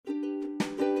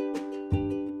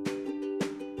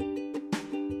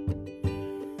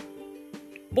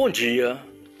Bom dia,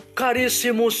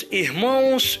 caríssimos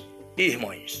irmãos e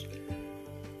irmãs.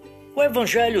 O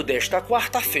Evangelho desta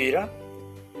quarta-feira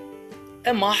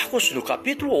é Marcos, no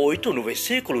capítulo 8, no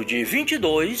versículo de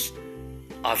 22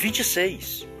 a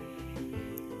 26.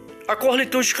 A cor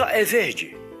litúrgica é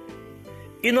verde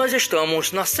e nós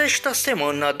estamos na sexta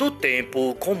semana do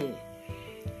tempo comum.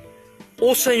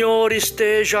 O Senhor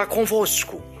esteja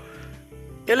convosco,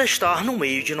 Ele está no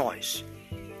meio de nós.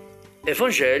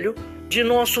 Evangelho de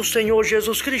nosso Senhor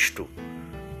Jesus Cristo,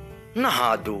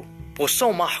 narrado por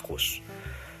São Marcos.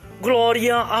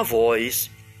 Glória a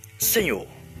vós, Senhor.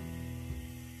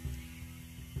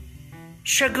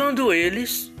 Chegando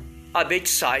eles a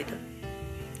Betsaida,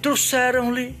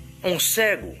 trouxeram-lhe um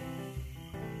cego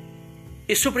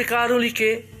e suplicaram-lhe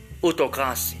que o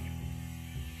tocasse.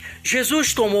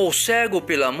 Jesus tomou o cego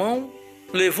pela mão,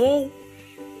 levou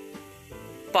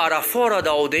para fora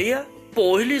da aldeia,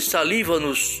 pôs-lhe saliva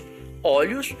nos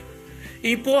olhos,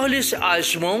 impôs-lhes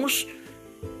as mãos,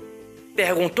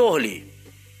 perguntou-lhe: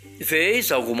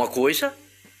 vês alguma coisa?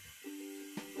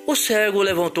 O cego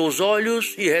levantou os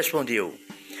olhos e respondeu: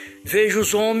 vejo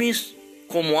os homens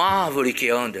como árvore que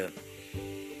anda.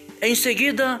 Em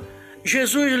seguida,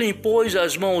 Jesus lhe impôs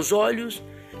as mãos aos olhos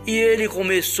e ele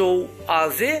começou a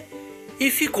ver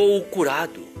e ficou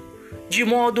curado, de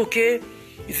modo que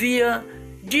via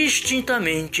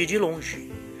distintamente de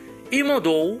longe, e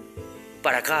mandou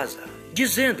para casa,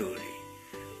 dizendo-lhe: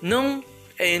 não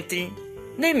entre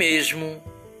nem mesmo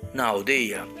na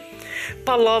aldeia.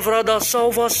 Palavra da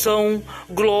salvação,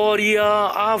 glória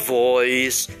a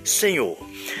vós, Senhor.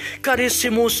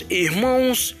 Caríssimos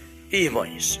irmãos e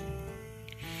irmãs,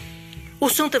 o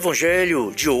Santo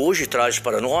Evangelho de hoje traz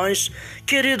para nós,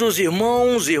 queridos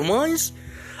irmãos e irmãs,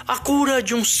 a cura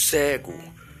de um cego.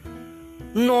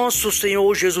 Nosso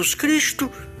Senhor Jesus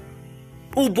Cristo,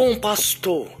 o bom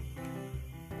pastor,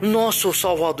 nosso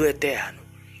Salvador eterno,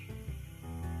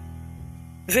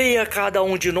 veio a cada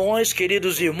um de nós,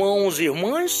 queridos irmãos e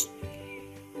irmãs,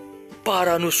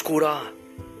 para nos curar,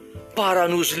 para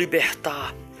nos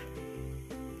libertar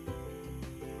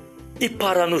e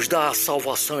para nos dar a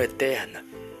salvação eterna.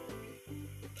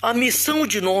 A missão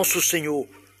de nosso Senhor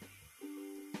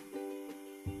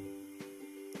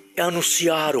é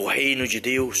anunciar o reino de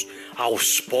Deus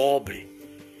aos pobres,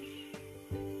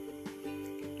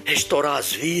 restaurar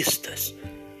as vistas,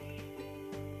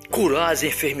 curar as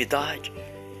enfermidades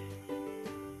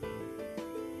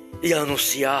e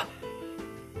anunciar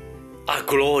a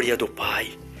glória do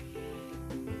Pai.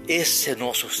 Esse é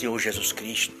nosso Senhor Jesus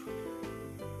Cristo.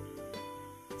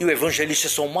 E o evangelista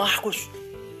São Marcos,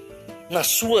 nas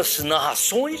suas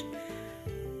narrações,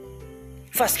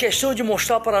 faz questão de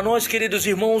mostrar para nós, queridos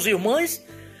irmãos e irmãs,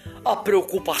 a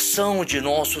preocupação de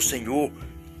nosso Senhor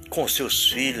com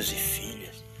seus filhos e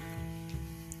filhas,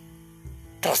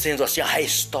 trazendo assim a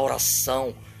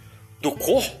restauração do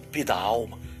corpo e da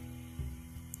alma.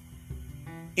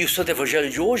 E o Santo Evangelho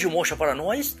de hoje mostra para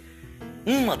nós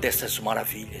uma dessas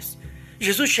maravilhas.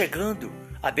 Jesus chegando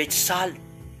a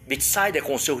Betsaida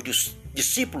com seus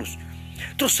discípulos,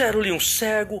 trouxeram-lhe um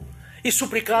cego e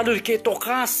suplicaram-lhe que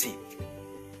tocasse.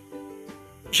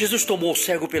 Jesus tomou o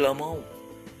cego pela mão,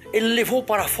 ele levou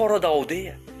para fora da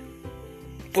aldeia,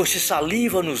 pôs-se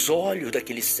saliva nos olhos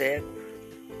daquele cego,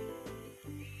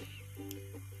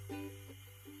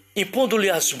 impondo-lhe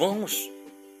as mãos,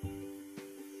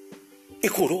 e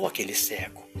curou aquele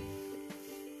cego.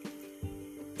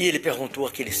 E ele perguntou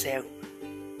àquele cego: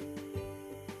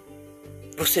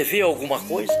 você vê alguma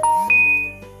coisa?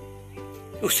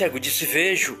 O cego disse: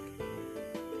 vejo.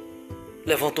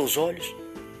 Levantou os olhos: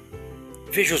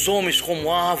 vejo os homens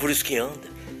como árvores que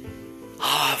andam.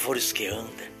 Árvores que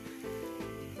andam.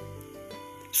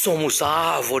 Somos a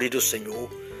árvore do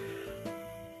Senhor.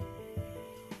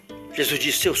 Jesus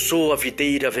disse: eu sou a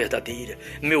videira verdadeira,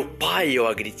 meu Pai é o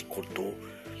agricultor.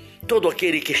 Todo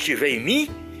aquele que estiver em mim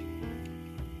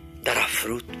dará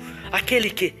fruto. Aquele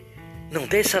que não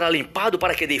der será limpado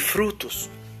para que dê frutos.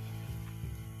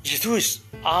 Jesus,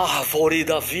 árvore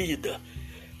da vida.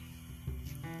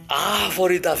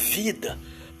 Árvore da vida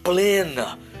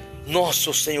plena.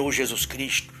 Nosso Senhor Jesus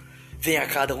Cristo vem a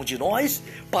cada um de nós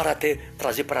para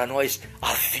trazer para nós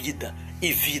a vida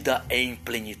e vida em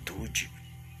plenitude.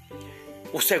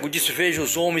 O cego disse: veja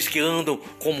os homens que andam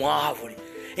como árvore.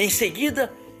 Em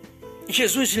seguida,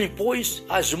 Jesus lhe pôs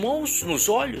as mãos nos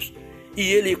olhos e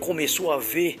ele começou a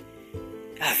ver,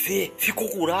 ficou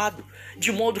curado,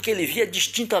 de modo que ele via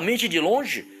distintamente de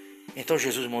longe. Então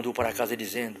Jesus mandou para casa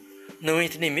dizendo: não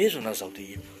entre nem mesmo nas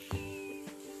aldeias.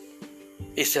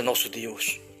 Esse é nosso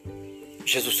Deus,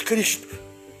 Jesus Cristo,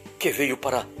 que veio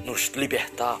para nos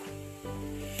libertar,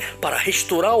 para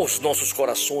restaurar os nossos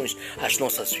corações, as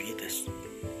nossas vidas.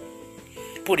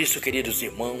 Por isso, queridos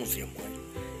irmãos e irmãs,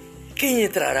 quem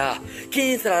entrará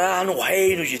no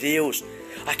reino de Deus?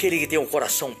 Aquele que tem um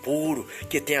coração puro,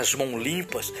 que tem as mãos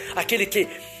limpas, aquele que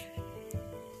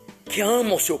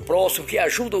ama o seu próximo, que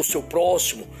ajuda o seu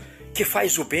próximo, que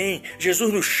faz o bem.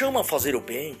 Jesus nos chama a fazer o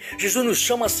bem. Jesus nos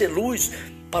chama a ser luz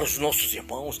para os nossos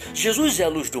irmãos. Jesus é a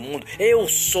luz do mundo. Eu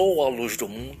sou a luz do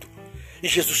mundo. E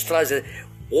Jesus traz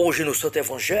hoje no Santo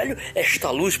Evangelho esta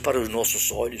luz para os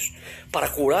nossos olhos, para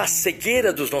curar a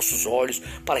cegueira dos nossos olhos,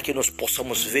 para que nós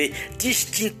possamos ver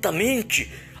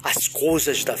distintamente as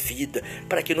coisas da vida,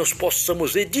 para que nós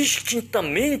possamos ver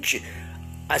distintamente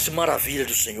as maravilhas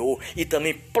do Senhor e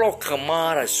também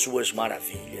proclamar as suas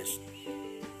maravilhas.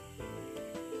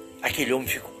 Aquele homem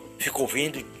ficou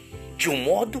vendo de um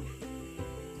modo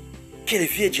que ele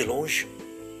via de longe.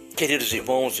 Queridos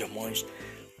irmãos e irmãs,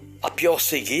 a pior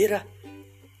cegueira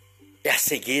é a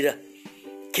cegueira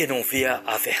que não vê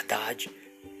a verdade,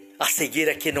 a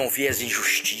cegueira que não vê as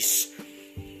injustiças.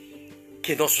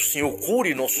 Que nosso Senhor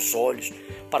cure nossos olhos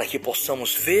para que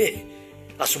possamos ver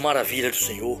as maravilhas do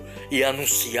Senhor e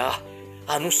anunciar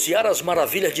as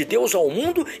maravilhas de Deus ao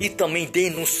mundo e também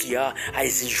denunciar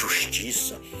as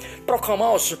injustiças.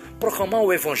 Proclamar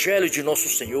o Evangelho de nosso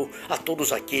Senhor a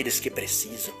todos aqueles que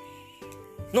precisam.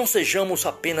 Não sejamos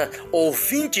apenas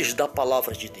ouvintes da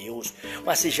palavra de Deus,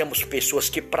 mas sejamos pessoas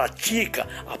que praticam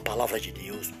a palavra de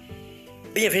Deus.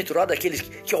 Bem-aventurado aqueles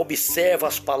que observam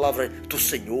as palavras do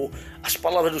Senhor, as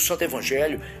palavras do Santo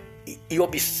Evangelho, e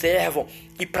observam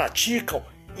e praticam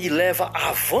e levam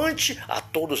avante a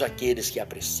todos aqueles que a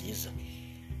precisam.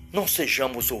 Não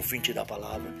sejamos ouvintes da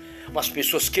palavra, mas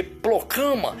pessoas que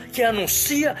proclamam, que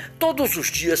anunciam todos os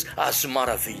dias as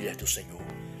maravilhas do Senhor.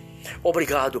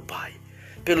 Obrigado, Pai,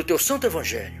 pelo Teu Santo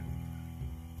Evangelho.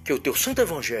 Que o Teu Santo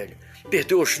Evangelho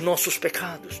perdoe os nossos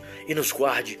pecados e nos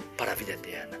guarde para a vida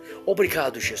eterna.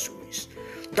 Obrigado, Jesus.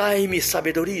 Dai-me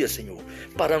sabedoria, Senhor,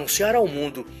 para anunciar ao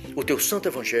mundo o Teu Santo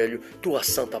Evangelho, Tua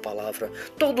Santa Palavra,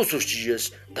 todos os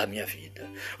dias da minha vida.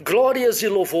 Glórias e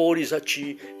louvores a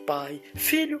Ti, Pai,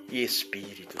 Filho e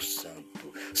Espírito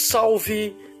Santo.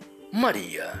 Salve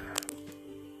Maria.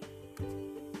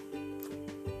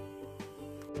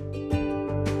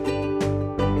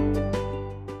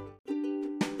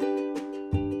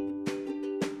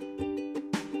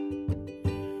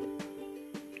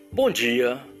 Bom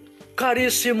dia,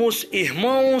 caríssimos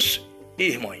irmãos e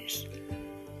irmãs.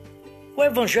 O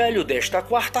Evangelho desta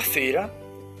quarta-feira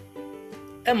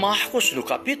é Marcos, no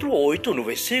capítulo 8, no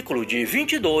versículo de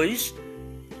 22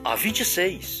 a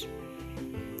 26.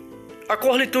 A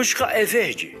cor litúrgica é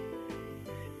verde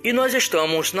e nós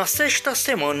estamos na sexta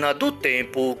semana do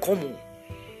tempo comum.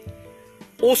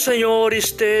 O Senhor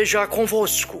esteja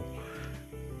convosco,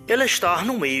 Ele está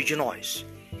no meio de nós.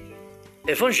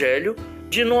 Evangelho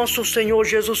de nosso Senhor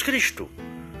Jesus Cristo,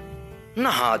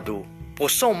 narrado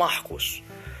por São Marcos.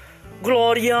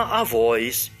 Glória a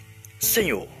vós,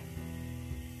 Senhor.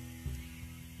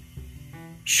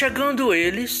 Chegando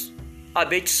eles a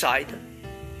Betsaida,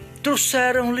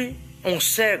 trouxeram-lhe um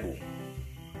cego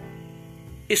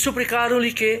e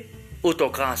suplicaram-lhe que o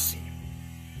tocasse.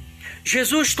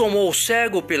 Jesus tomou o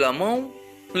cego pela mão,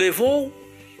 levou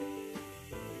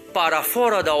para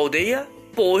fora da aldeia,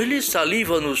 pôs-lhe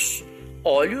saliva nos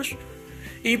olhos,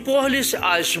 impor-lhes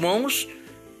as mãos,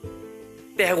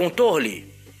 perguntou-lhe: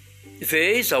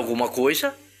 vês alguma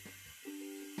coisa?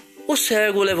 O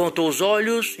cego levantou os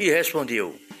olhos e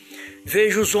respondeu: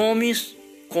 vejo os homens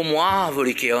como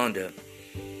árvore que anda.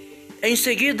 Em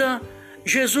seguida,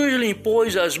 Jesus lhe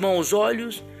impôs as mãos aos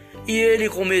olhos e ele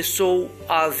começou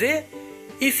a ver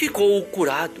e ficou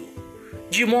curado,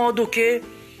 de modo que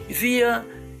via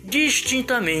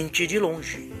distintamente de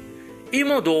longe, e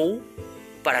mandou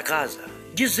para casa,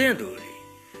 dizendo-lhe: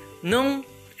 não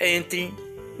entre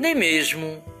nem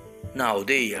mesmo na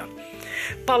aldeia.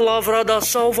 Palavra da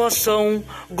salvação,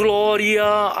 glória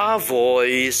a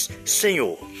vós,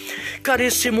 Senhor.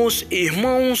 Caríssimos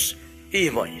irmãos e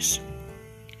irmãs,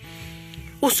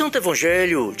 o Santo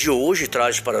Evangelho de hoje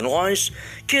traz para nós,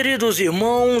 queridos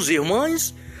irmãos e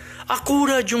irmãs, a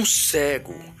cura de um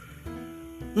cego.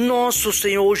 Nosso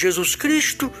Senhor Jesus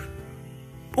Cristo,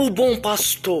 o bom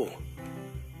pastor,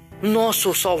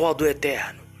 nosso Salvador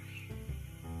eterno,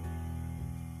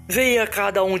 veio a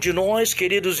cada um de nós,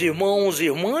 queridos irmãos e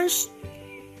irmãs,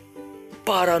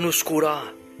 para nos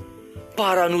curar,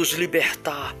 para nos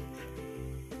libertar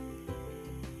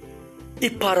e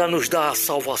para nos dar a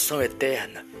salvação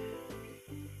eterna.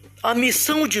 A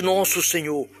missão de nosso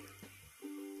Senhor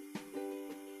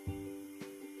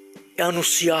é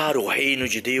anunciar o reino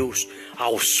de Deus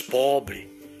aos pobres,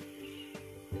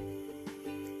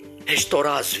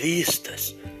 restaurar as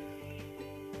vistas,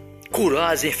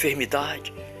 curar as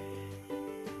enfermidades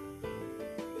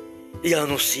e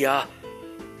anunciar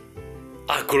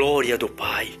a glória do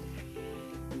Pai.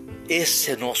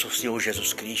 Esse é nosso Senhor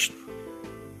Jesus Cristo.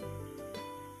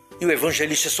 E o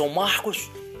evangelista São Marcos,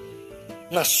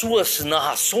 nas suas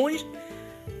narrações,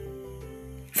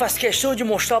 faz questão de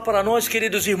mostrar para nós,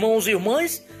 queridos irmãos e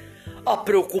irmãs, a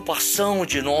preocupação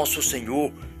de nosso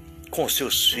Senhor com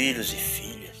seus filhos e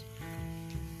filhas,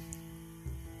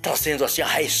 trazendo assim a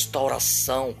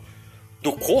restauração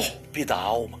do corpo e da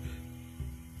alma.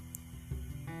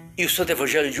 E o Santo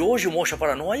Evangelho de hoje mostra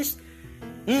para nós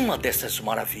uma dessas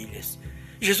maravilhas.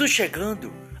 Jesus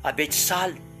chegando a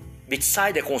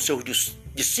Betsaida com seus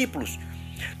discípulos,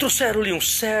 trouxeram-lhe um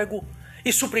cego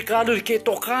e suplicaram-lhe que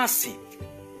tocasse.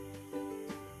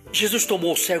 Jesus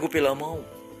tomou o cego pela mão,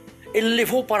 ele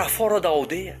levou para fora da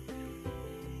aldeia,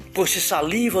 pôs-se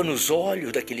saliva nos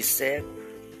olhos daquele cego,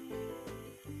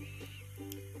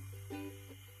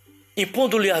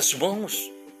 impondo-lhe as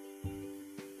mãos,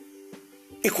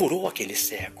 e curou aquele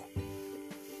cego.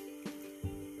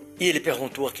 E ele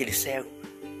perguntou àquele cego: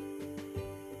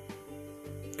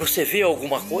 você vê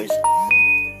alguma coisa?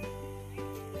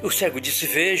 O cego disse: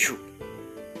 vejo.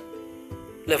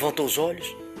 Levantou os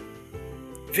olhos: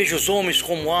 vejo os homens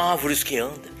como árvores que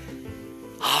andam.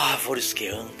 Árvores que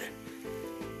andam.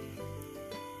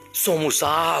 Somos a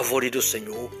árvore do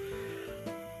Senhor.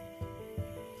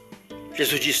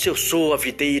 Jesus disse: eu sou a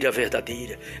videira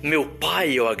verdadeira, meu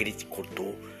Pai é o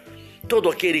agricultor. Todo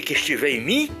aquele que estiver em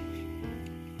mim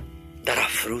dará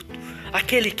fruto.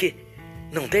 Aquele que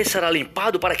não der será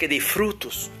limpado para que dê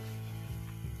frutos.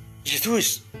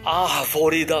 Jesus,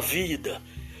 árvore da vida.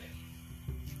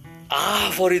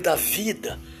 Árvore da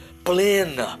vida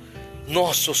plena.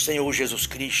 Nosso Senhor Jesus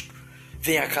Cristo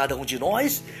vem a cada um de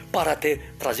nós para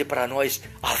trazer para nós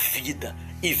a vida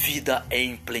e vida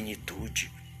em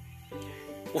plenitude.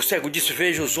 O cego disse: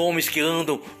 veja os homens que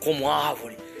andam como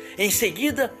árvore. Em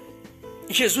seguida,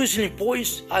 Jesus lhe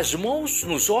pôs as mãos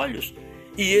nos olhos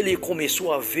e ele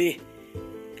começou a ver,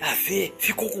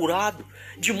 ficou curado,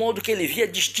 de modo que ele via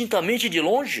distintamente de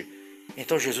longe.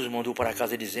 Então Jesus mandou para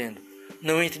casa dizendo: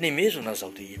 não entre nem mesmo nas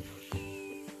aldeias.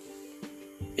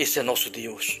 Esse é nosso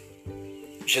Deus,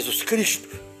 Jesus Cristo,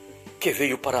 que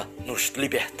veio para nos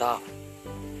libertar,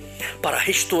 para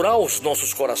restaurar os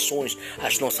nossos corações,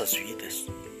 as nossas vidas.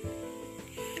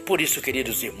 Por isso,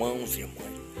 queridos irmãos e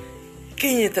irmãs,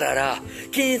 quem entrará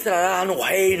no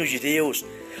reino de Deus?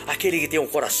 Aquele que tem um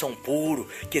coração puro,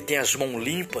 que tem as mãos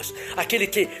limpas, aquele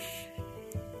que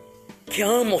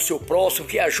ama o seu próximo,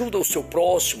 que ajuda o seu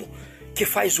próximo, que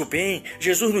faz o bem.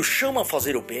 Jesus nos chama a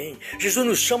fazer o bem. Jesus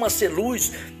nos chama a ser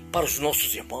luz para os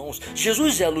nossos irmãos.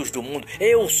 Jesus é a luz do mundo.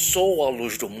 Eu sou a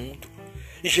luz do mundo.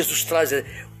 E Jesus traz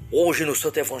hoje no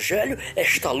Santo Evangelho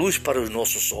esta luz para os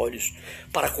nossos olhos,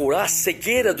 para curar a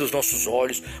cegueira dos nossos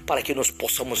olhos, para que nós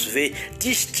possamos ver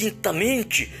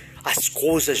distintamente as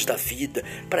coisas da vida,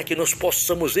 para que nós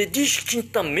possamos ver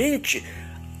distintamente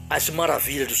as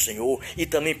maravilhas do Senhor e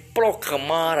também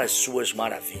proclamar as suas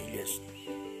maravilhas.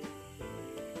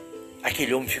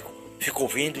 Aquele homem ficou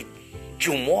vendo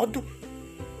de um modo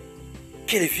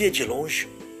que ele via de longe.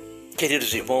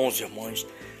 Queridos irmãos e irmãs,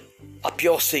 a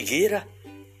pior cegueira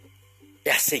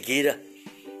é a cegueira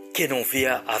que não vê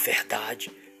a verdade,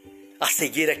 a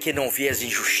cegueira que não vê as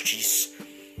injustiças.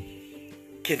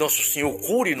 Que nosso Senhor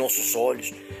cure nossos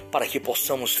olhos para que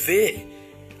possamos ver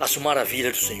as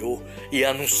maravilhas do Senhor e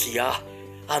anunciar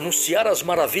as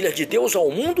maravilhas de Deus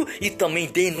ao mundo e também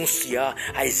denunciar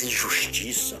as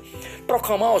injustiças.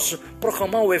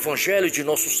 Proclamar o Evangelho de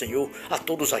nosso Senhor a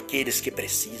todos aqueles que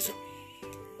precisam.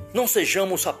 Não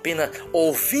sejamos apenas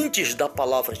ouvintes da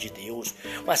palavra de Deus,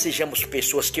 mas sejamos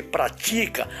pessoas que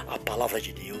praticam a palavra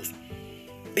de Deus.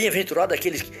 Bem-aventurado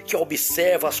aqueles que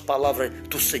observam as palavras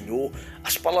do Senhor,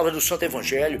 as palavras do Santo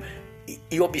Evangelho,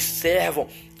 e observam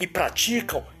e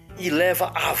praticam e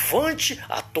levam avante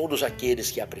a todos aqueles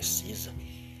que a precisam.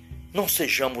 Não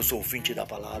sejamos ouvintes da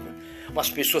palavra, mas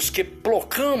pessoas que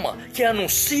proclamam, que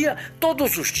anunciam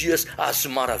todos os dias as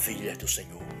maravilhas do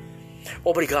Senhor.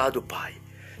 Obrigado, Pai,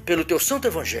 pelo Teu Santo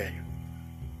Evangelho.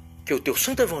 Que o Teu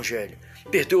Santo Evangelho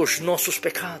perdoe os nossos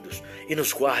pecados e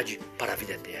nos guarde para a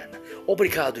vida eterna.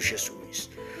 Obrigado, Jesus.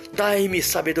 Dai-me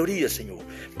sabedoria, Senhor,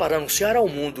 para anunciar ao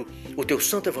mundo o Teu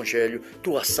Santo Evangelho,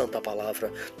 Tua Santa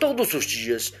Palavra, todos os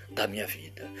dias da minha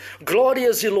vida.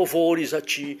 Glórias e louvores a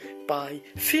Ti, Pai,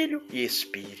 Filho e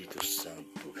Espírito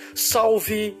Santo.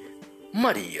 Salve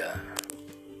Maria.